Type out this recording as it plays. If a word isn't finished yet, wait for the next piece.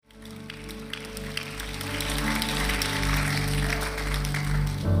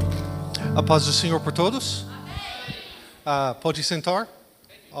A paz do Senhor por todos. Pode sentar?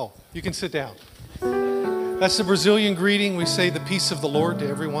 Oh, you can sit down. That's the Brazilian greeting. We say the peace of the Lord to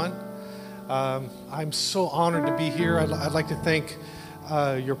everyone. I'm so honored to be here. I'd like to thank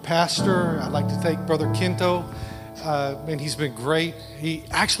your pastor. I'd like to thank Brother Quinto. And he's been great. He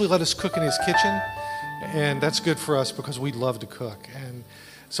actually let us cook in his kitchen. And that's good for us because we love to cook. And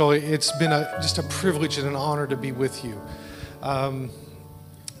so it's been just a privilege and an honor to be with you.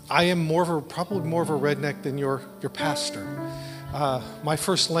 I am probably more of a redneck than your pastor. My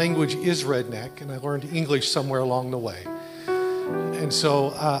first language is redneck, and I learned English somewhere along the way. And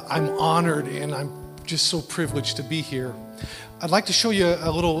so I'm honored, and I'm just so privileged to be here. I'd like to show you a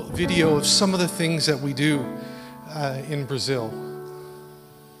little video of some of the things that we do in Brazil.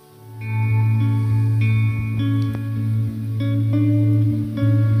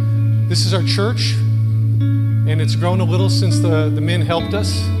 This is our church, and it's grown a little since the men helped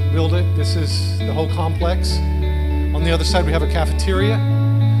us build it. This is the whole complex. On the other side, we have a cafeteria.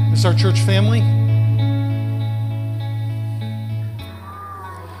 This is our church family.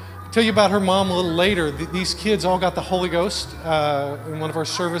 I'll tell you about her mom a little later. These kids all got the Holy Ghost in one of our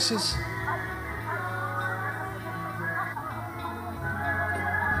services.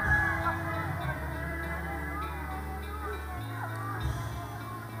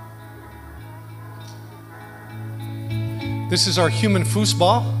 This is our human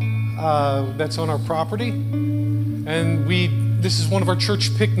foosball that's on our property. And this is one of our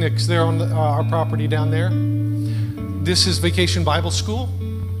church picnics there on our property down there. This is Vacation Bible School.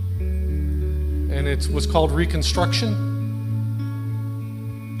 And it was called Reconstruction.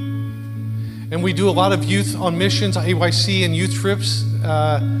 And we do a lot of youth on missions, AYC and youth trips.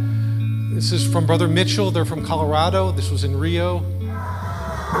 This is from Brother Mitchell. They're from Colorado. This was in Rio.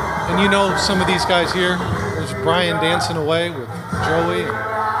 And you know some of these guys here. There's Brian dancing away with Joey.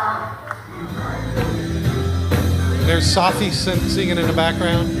 There's Safi singing in the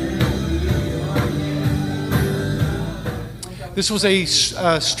background. This was a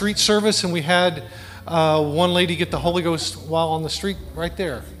street service, and we had one lady get the Holy Ghost while on the street right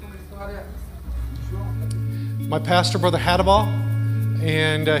there. My pastor, Brother Hadabal,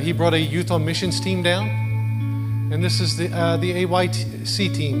 and he brought a youth on missions team down. And this is the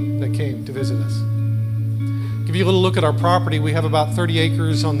AYC team that came to visit us. Give you a little look at our property. We have about 30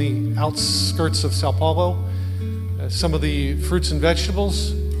 acres on the outskirts of Sao Paulo. Some of the fruits and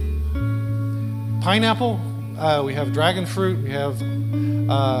vegetables. Pineapple. We have dragon fruit. We have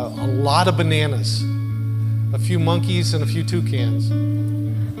a lot of bananas. A few monkeys and a few toucans.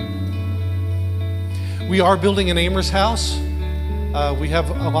 We are building an Amherst house. We have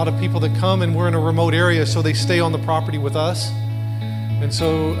a lot of people that come, and we're in a remote area, so they stay on the property with us. And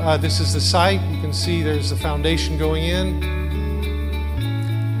so this is the site. You can see there's the foundation going in.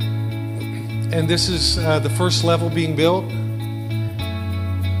 And this is the first level being built.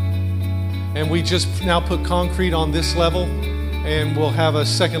 And we just now put concrete on this level, and we'll have a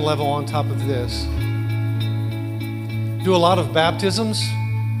second level on top of this. Do a lot of baptisms.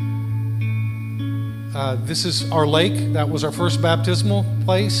 This is our lake. That was our first baptismal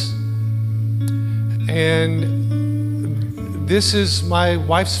place. And this is my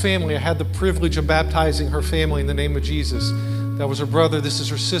wife's family. I had the privilege of baptizing her family in the name of Jesus. That was her brother. This is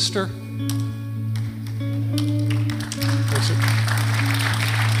her sister.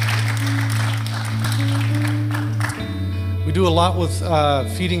 We do a lot with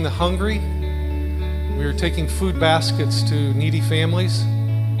feeding the hungry. We are taking food baskets to needy families.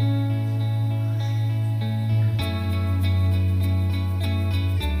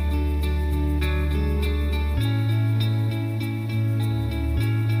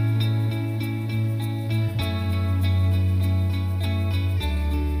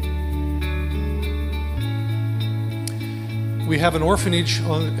 We have an orphanage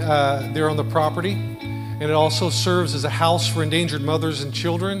there on the property, and it also serves as a house for endangered mothers and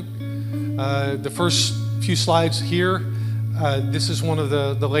children. The first few slides here, this is one of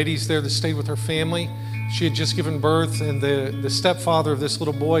the ladies there that stayed with her family. She had just given birth, and the stepfather of this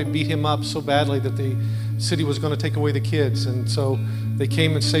little boy beat him up so badly that the city was going to take away the kids. And so they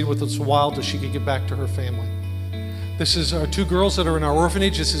came and stayed with us a while till she could get back to her family. This is our two girls that are in our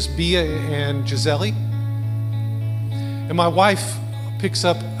orphanage. This is Bia and Gisele. And my wife picks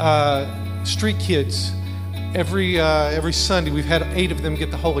up street kids every Sunday. We've had 8 of them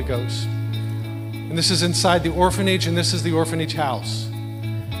get the Holy Ghost. And this is inside the orphanage, and this is the orphanage house.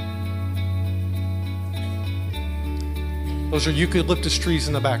 Those are eucalyptus trees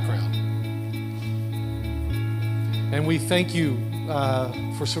in the background. And we thank you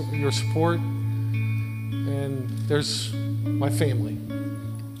for your support. And there's my family.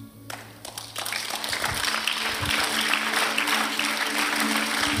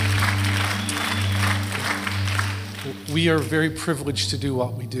 we are very privileged to do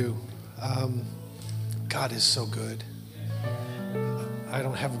what we do. God is so good. I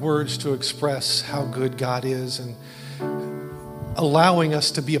don't have words to express how good God is and allowing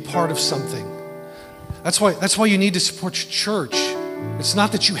us to be a part of something. That's why you need to support your church. It's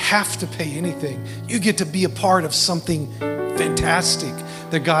not that you have to pay anything. You get to be a part of something fantastic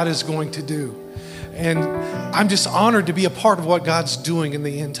that God is going to do. And I'm just honored to be a part of what God's doing in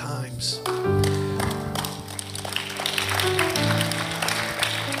the end times.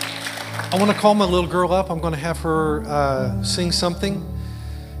 I want to call my little girl up. I'm going to have her sing something.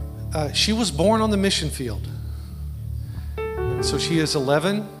 She was born on the mission field. And so she is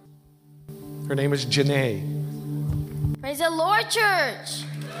 11. Her name is Janae. Praise the Lord, church.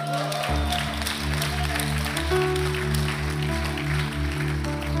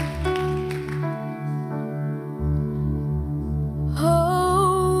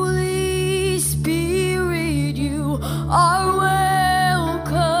 Holy Spirit, you are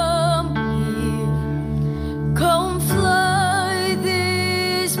welcome here. Come flood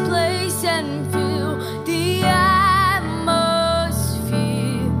this place and fill the atmosphere.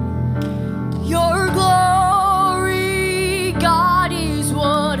 Your glory, God, is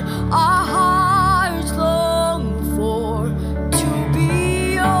what our hearts long for, to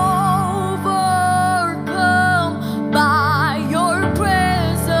be overcome by your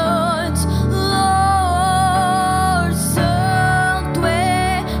presence, Lord. Santo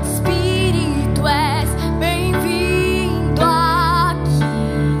Espírito, és bem-vindo aqui.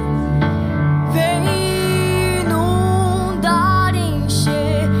 Vem inundar,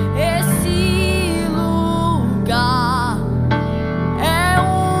 encher esse lugar. É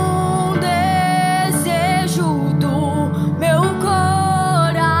desejo do meu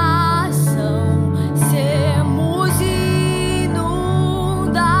coração sermos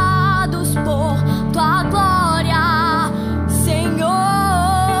inundados por tua glória, Senhor.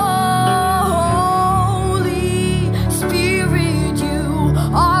 Holy Spirit, you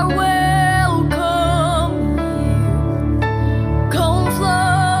are welcome here. Come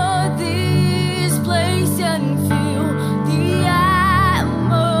flood this place and fill the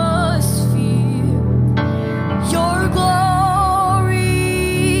atmosphere. Your glory,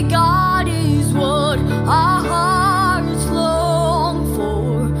 God, is what our hearts long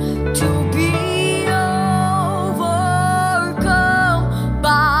for, to be overcome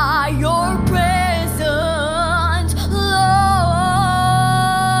by your presence, Lord.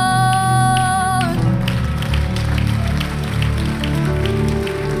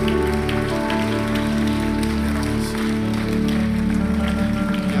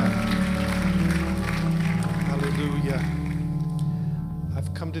 Hallelujah.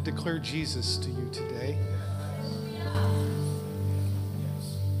 I've come to declare Jesus to you today.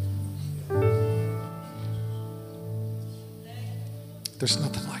 There's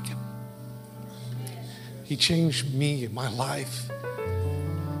nothing like him. He changed me and my life.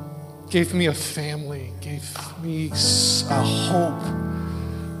 Gave me a family, gave me a hope.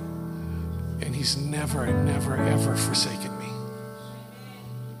 And he's never, never, ever forsaken me.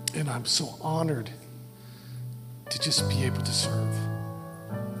 And I'm so honored to just be able to serve.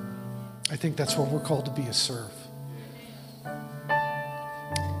 I think that's what we're called to be, is serve.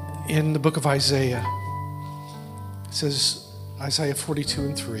 In the book of Isaiah, it says, Isaiah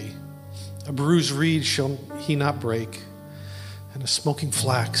 42:3, a bruised reed shall he not break, and a smoking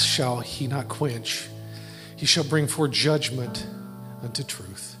flax shall he not quench. He shall bring forth judgment unto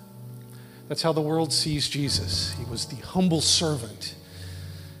truth. That's how the world sees Jesus. He was the humble servant.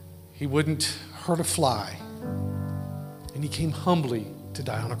 He wouldn't hurt a fly. And he came humbly to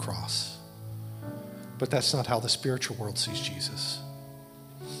die on a cross. But that's not how the spiritual world sees Jesus.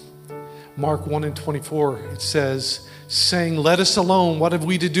 Mark 1:24, it says, saying, let us alone, what have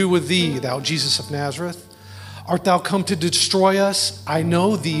we to do with thee, thou Jesus of Nazareth? Art thou come to destroy us? I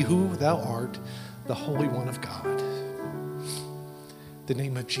know thee who thou art, the Holy One of God. The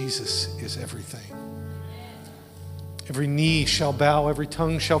name of Jesus is everything. Every knee shall bow, every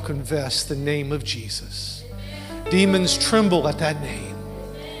tongue shall confess the name of Jesus. Demons tremble at that name.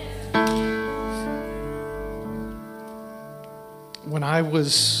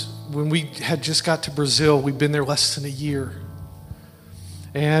 When we had just got to Brazil, we'd been there less than a year.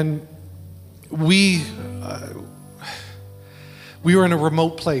 And we were in a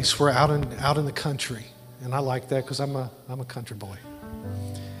remote place. We're out in the country. And I like that because I'm a country boy.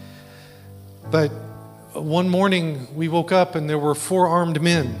 But one morning we woke up and there were 4 armed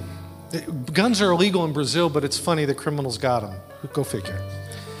men. Guns are illegal in Brazil, but it's funny the criminals got them. Go figure.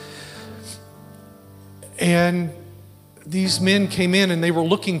 And these men came in and they were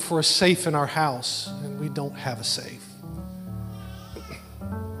looking for a safe in our house, and we don't have a safe.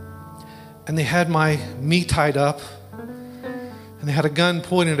 And they had me tied up, and they had a gun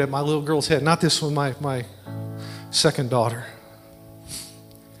pointed at my little girl's head. Not this one, my second daughter.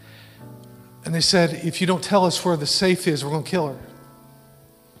 And they said, if you don't tell us where the safe is, we're going to kill her.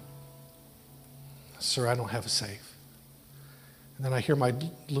 Sir, I don't have a safe. And then I hear my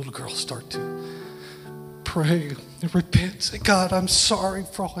little girl start to pray and repent. Say, God, I'm sorry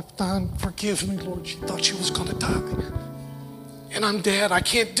for all I've done. Forgive me, Lord. She thought she was going to die. And I'm dead. I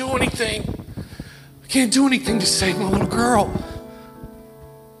can't do anything. I can't do anything to save my little girl.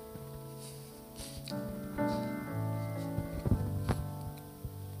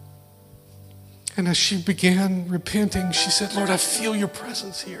 And as she began repenting, she said, Lord, I feel your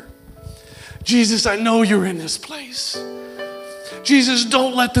presence here. Jesus, I know you're in this place. Jesus,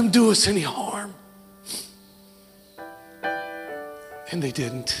 don't let them do us any harm. And they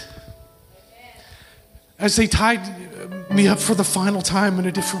didn't. As they tied me up for the final time in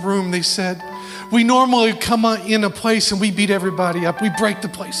a different room, they said, we normally come in a place and we beat everybody up. We break the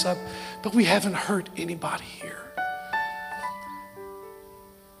place up, but we haven't hurt anybody here.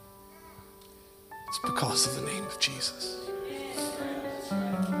 It's because of the name of Jesus.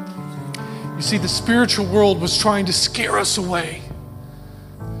 You see, the spiritual world was trying to scare us away.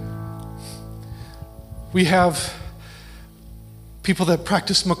 We have people that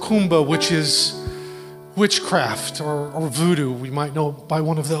practice macumba, which is witchcraft or voodoo. We might know by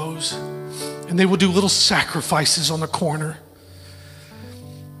one of those. And they will do little sacrifices on the corner.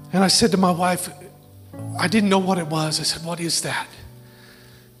 And I said to my wife, I didn't know what it was. I said, what is that?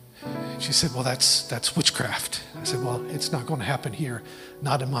 She said, well, that's witchcraft. I said, well, it's not going to happen here.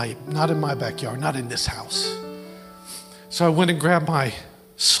 Not in my backyard, not in this house. So I went and grabbed my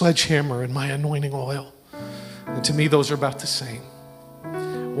sledgehammer and my anointing oil. And to me, those are about the same.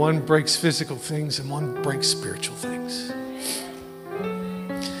 One breaks physical things and one breaks spiritual things.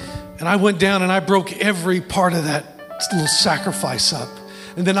 And I went down and I broke every part of that little sacrifice up.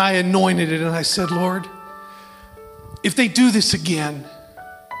 And then I anointed it and I said, Lord, if they do this again,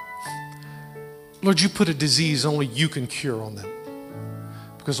 Lord, you put a disease only you can cure on them.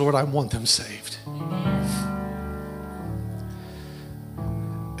 Because, Lord, I want them saved.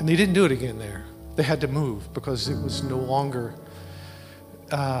 And they didn't do it again there. They had to move because it was no longer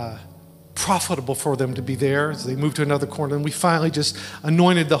profitable for them to be there. So they moved to another corner, and we finally just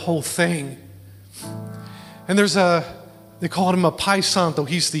anointed the whole thing. And they called him a Pai Santo.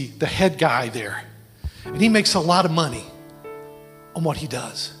 He's the head guy there. And he makes a lot of money on what he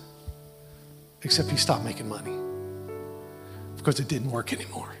does. Except he stopped making money because it didn't work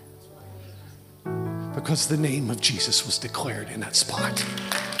anymore. Because the name of Jesus was declared in that spot.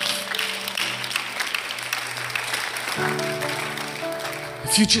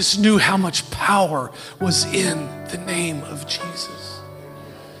 If you just knew how much power was in the name of Jesus.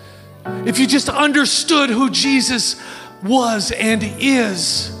 If you just understood who Jesus was and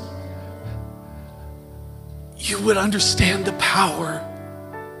is, you would understand the power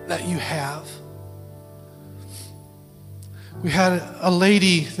that you have. We had a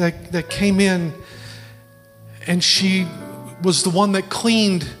lady that came in, and she was the one that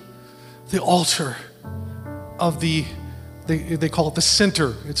cleaned the altar of they call it the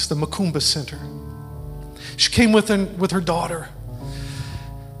center. It's the Macumba Center. She came with her daughter.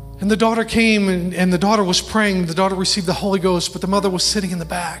 And the daughter came, and the daughter was praying. The daughter received the Holy Ghost, but the mother was sitting in the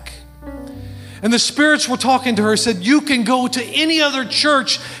back. And the spirits were talking to her, said, you can go to any other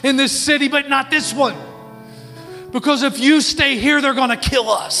church in this city, but not this one. Because if you stay here, they're going to kill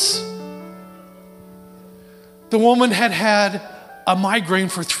us. The woman had a migraine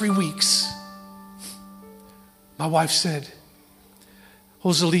for 3 weeks. My wife said,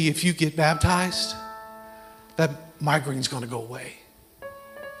 Rosalie, if you get baptized, that migraine's going to go away.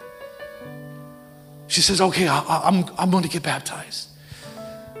 She says, okay, I'm going to get baptized.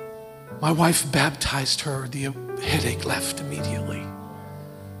 My wife baptized her. The headache left immediately.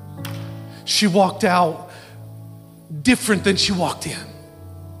 She walked out different than she walked in.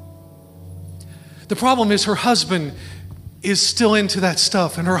 The problem is her husband is still into that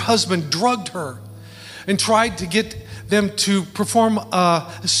stuff, and her husband drugged her and tried to get them to perform a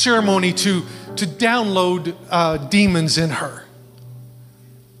ceremony to download demons in her.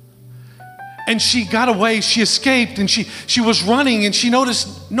 And she got away, she escaped, and she was running, and she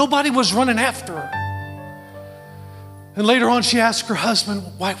noticed nobody was running after her. And later on, she asked her husband,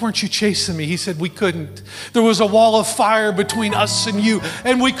 why weren't you chasing me? He said, we couldn't. There was a wall of fire between us and you,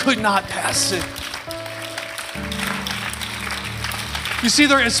 and we could not pass it. You see,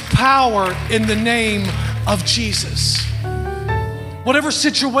 there is power in the name of Jesus. Whatever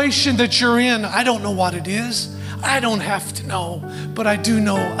situation that you're in, I don't know what it is. I don't have to know, but I do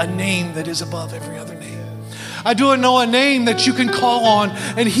know a name that is above every other name. I do know a name that you can call on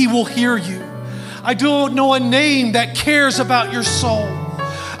and he will hear you. I do know a name that cares about your soul.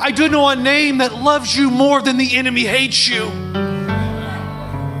 I do know a name that loves you more than the enemy hates you.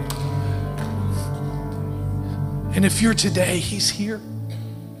 And if you're today, he's here.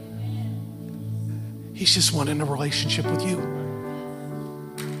 He's just wanting a relationship with you.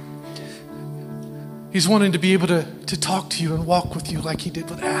 He's wanting to be able to talk to you and walk with you like he did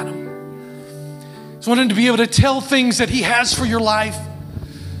with Adam. He's wanting to be able to tell things that he has for your life.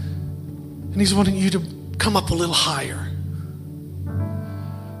 And he's wanting you to come up a little higher.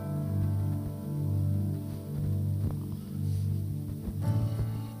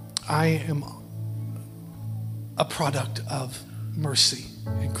 I am a product of mercy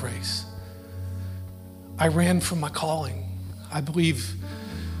and grace. I ran from my calling. I believe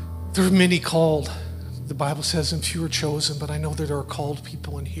there are many called. The Bible says, and few are chosen, but I know that there are called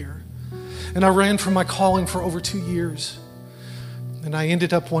people in here. And I ran from my calling for over 2 years. And I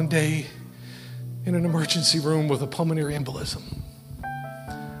ended up one day in an emergency room with a pulmonary embolism.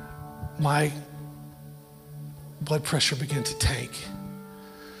 My blood pressure began to tank.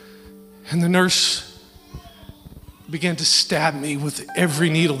 And the nurse began to stab me with every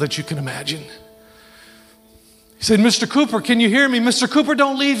needle that you can imagine. He said, Mr. Cooper, can you hear me? Mr. Cooper,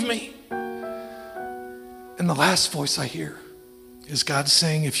 don't leave me. And the last voice I hear is God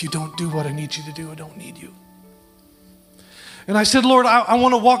saying, if you don't do what I need you to do, I don't need you. And I said, Lord, I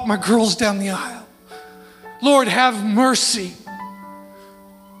want to walk my girls down the aisle. Lord, have mercy.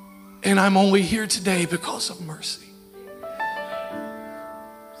 And I'm only here today because of mercy.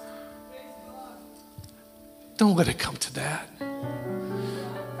 Don't let it come to that.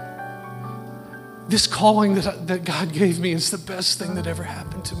 This calling that God gave me is the best thing that ever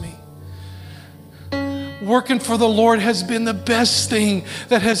happened to me. Working for the Lord has been the best thing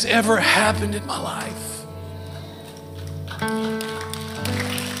that has ever happened in my life.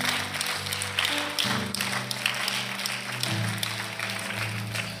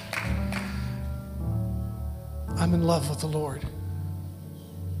 I'm in love with the Lord.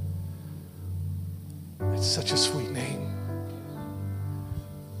 It's such a sweet name.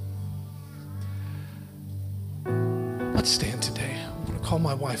 Let's stand today. I'm going to call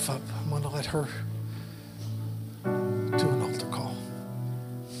my wife up. I'm going to let her do an altar call.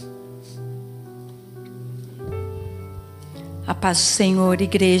 A paz do Senhor,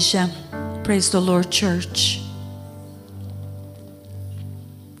 igreja. Praise the Lord, church.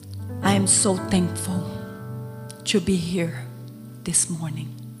 I am so thankful to be here this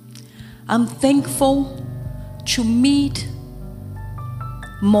morning. I'm thankful to meet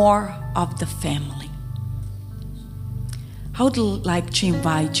more of the family. I would like to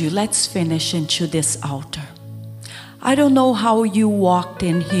invite you, let's finish into this altar. I don't know how you walked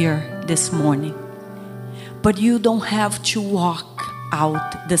in here this morning, but you don't have to walk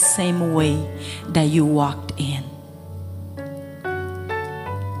out the same way that you walked in.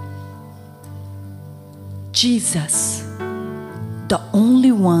 Jesus, the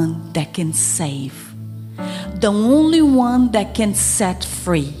only one that can save, the only one that can set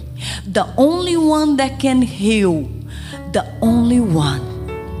free, the only one that can heal, the only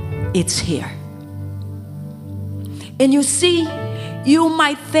one, it's here. And you see, you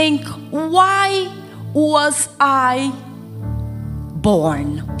might think, why was I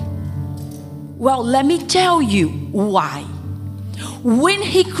born? Well, let me tell you why. When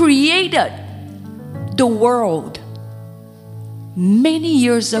He created the world many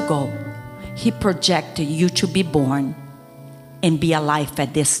years ago, He projected you to be born and be alive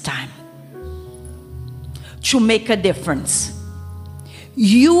at this time, to make a difference.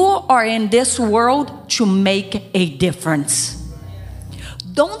 You are in this world to make a difference.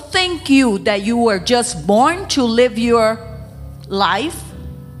 Don't think that you were just born to live your life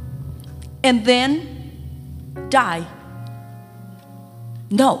and then die.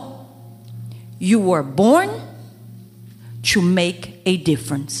 No. You were born to make a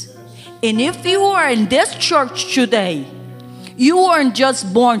difference. And if you are in this church today, you weren't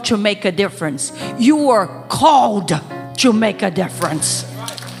just born to make a difference. You were called to make a difference.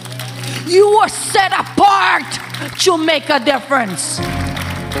 You were set apart to make a difference.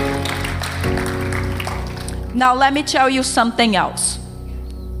 Now let me tell you something else.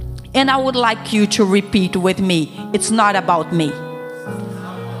 And I would like you to repeat with me. It's not about me.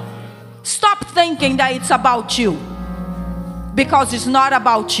 Stop thinking that it's about you, because it's not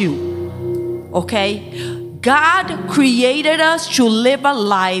about you. Okay? God created us to live a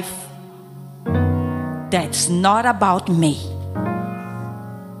life that's not about me.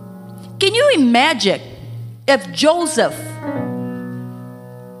 Can you imagine if Joseph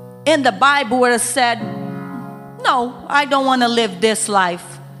in the Bible would have said, no, I don't want to live this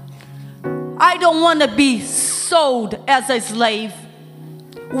life. I don't want to be sold as a slave.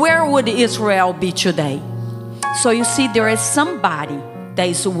 Where would Israel be today? So you see, there is somebody that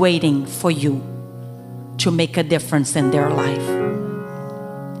is waiting for you to make a difference in their life.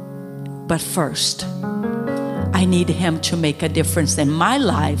 But first, I need him to make a difference in my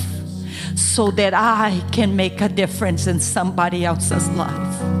life so that I can make a difference in somebody else's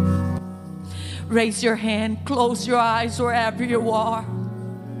life. Raise your hand, close your eyes wherever you are.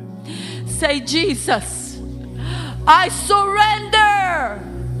 Say, Jesus, I surrender.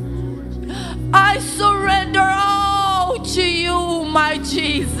 I surrender all to you, my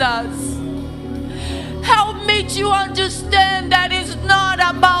Jesus. Help me to understand that it's not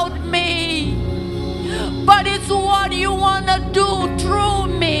about me, but it's what you want to do through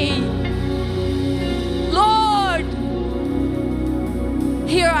me. Lord,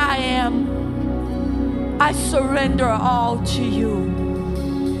 here I am. I surrender all to you.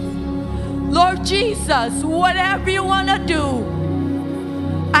 Lord Jesus, whatever you want to do,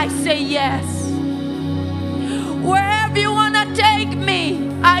 I say yes. Wherever you want to take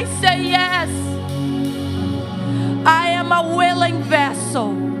me, I say yes. I am a willing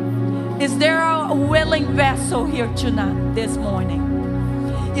vessel. Is there a willing vessel here tonight, this morning?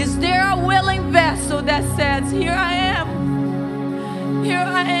 Is there a willing vessel that says, here I am. Here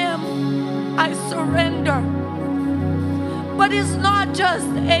I am. I surrender. But it's not just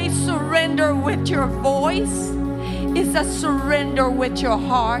a surrender with your voice. It's a surrender with your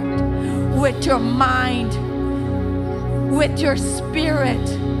heart, with your mind, with your spirit.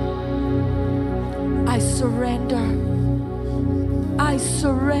 I surrender. I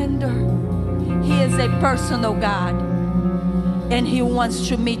surrender. He is a personal God, and He wants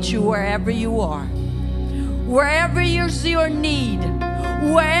to meet you wherever you are. Wherever is your need,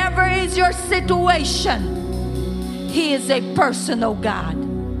 wherever is your situation, He is a personal God.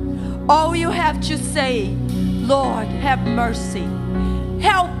 All you have to say, Lord, have mercy.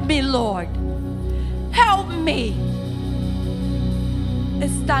 Help me, Lord. Help me.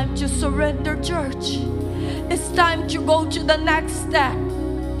 It's time to surrender, church. It's time to go to the next step.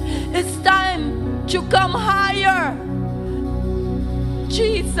 It's time to come higher.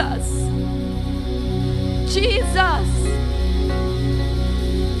 Jesus. Jesus.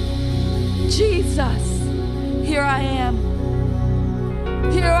 Jesus. Here I am.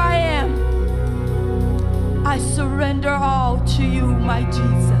 Here I am. I surrender all to you, my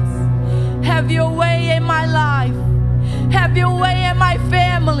Jesus. Have your way in my life. Have your way in my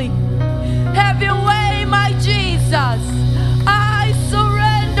family. Have your way, my Jesus. I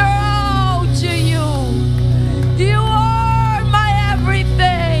surrender all to you. You are my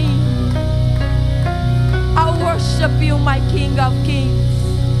everything. I worship you, my King of Kings.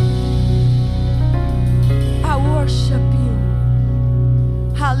 I worship you.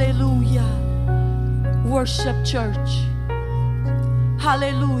 Hallelujah. Worship, church.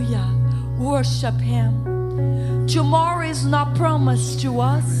 Hallelujah. Worship Him. Tomorrow is not promised to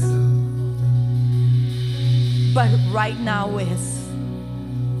us, but right now is.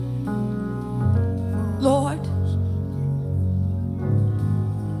 Lord,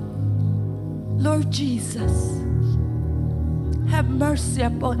 Lord Jesus, have mercy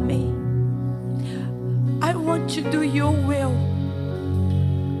upon me. I want to do your will.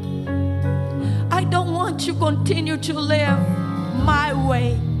 I don't want to continue to live my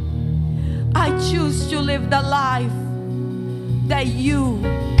way. I choose to live the life that you,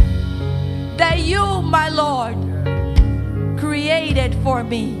 my Lord, created for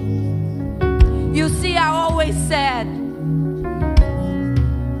me. You see, I always said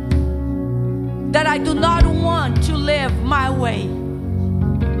that I do not want to live my way.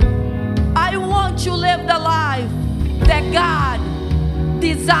 I want to live the life that God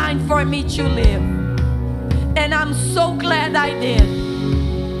designed for me to live. And I'm so glad I did.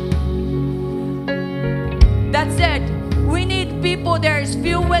 That's it. We need people that is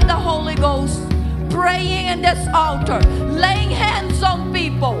filled with the Holy Ghost, praying in this altar, laying hands on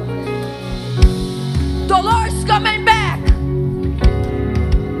people. The Lord's coming back.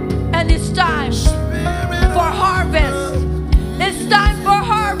 And it's time for harvest. It's time